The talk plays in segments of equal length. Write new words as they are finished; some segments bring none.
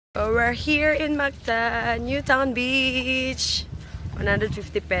So we're here in Mactan Newtown Beach. 150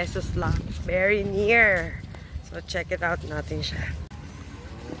 pesos lang. Very near. So check it out natin siya.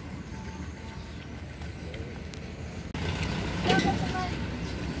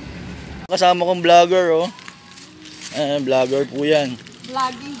 Kasama kong vlogger, oh. Vlogger po yan.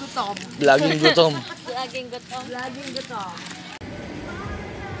 Vlogging gutom. Vlogging gutom. Vlogging gutom. Vlogging gutom.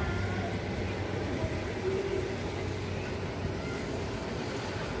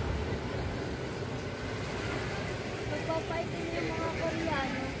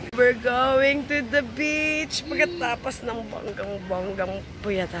 We're going to the beach pagkatapos ng bonggang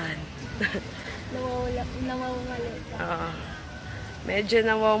puyatan. Nawawali ka. Medyo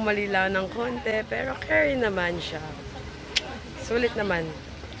nawawalilaw ng konti pero carry naman siya. Sulit naman.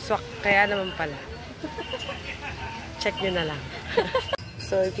 Swak, kaya naman pala. Check nyo na lang.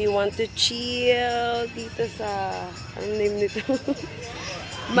 So if you want to chill dito sa, anong name nito?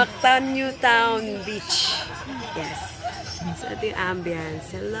 Mactan Newtown Beach. Yes. So ito yung ambience.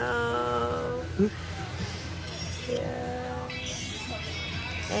 Hello! Yes.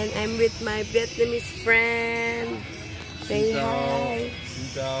 And I'm with my Vietnamese friend. Say hi!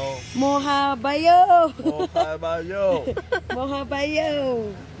 Moha bayo! Moha bayo! Moha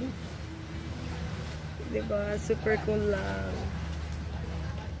bayo! Diba? Super cool lang.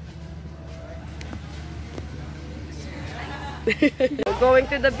 We're going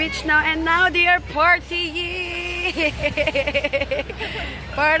to the beach now, and now they are partying.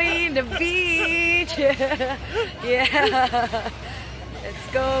 Party in the beach. Yeah. Let's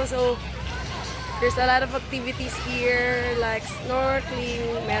go. So there's a lot of activities here like snorkeling.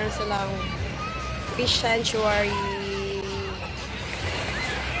 Meron silang fish sanctuary.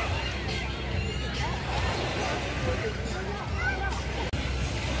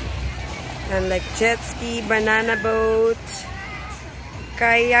 And like jetski, banana boat,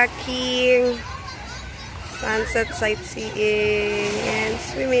 kayaking, sunset sightseeing, and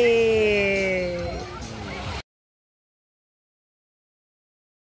swimming.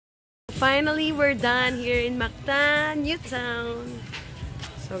 Finally, we're done here in Mactan Newtown.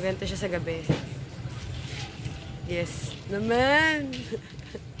 So, ganito siya sa gabi. Yes, naman.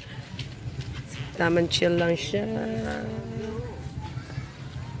 Tamang chill lang siya.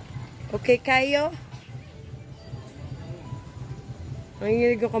 Okay, kayo?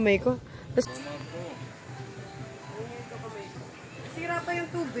 Nanginginig yung kamay ko. Sira pa yung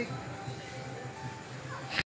tubig.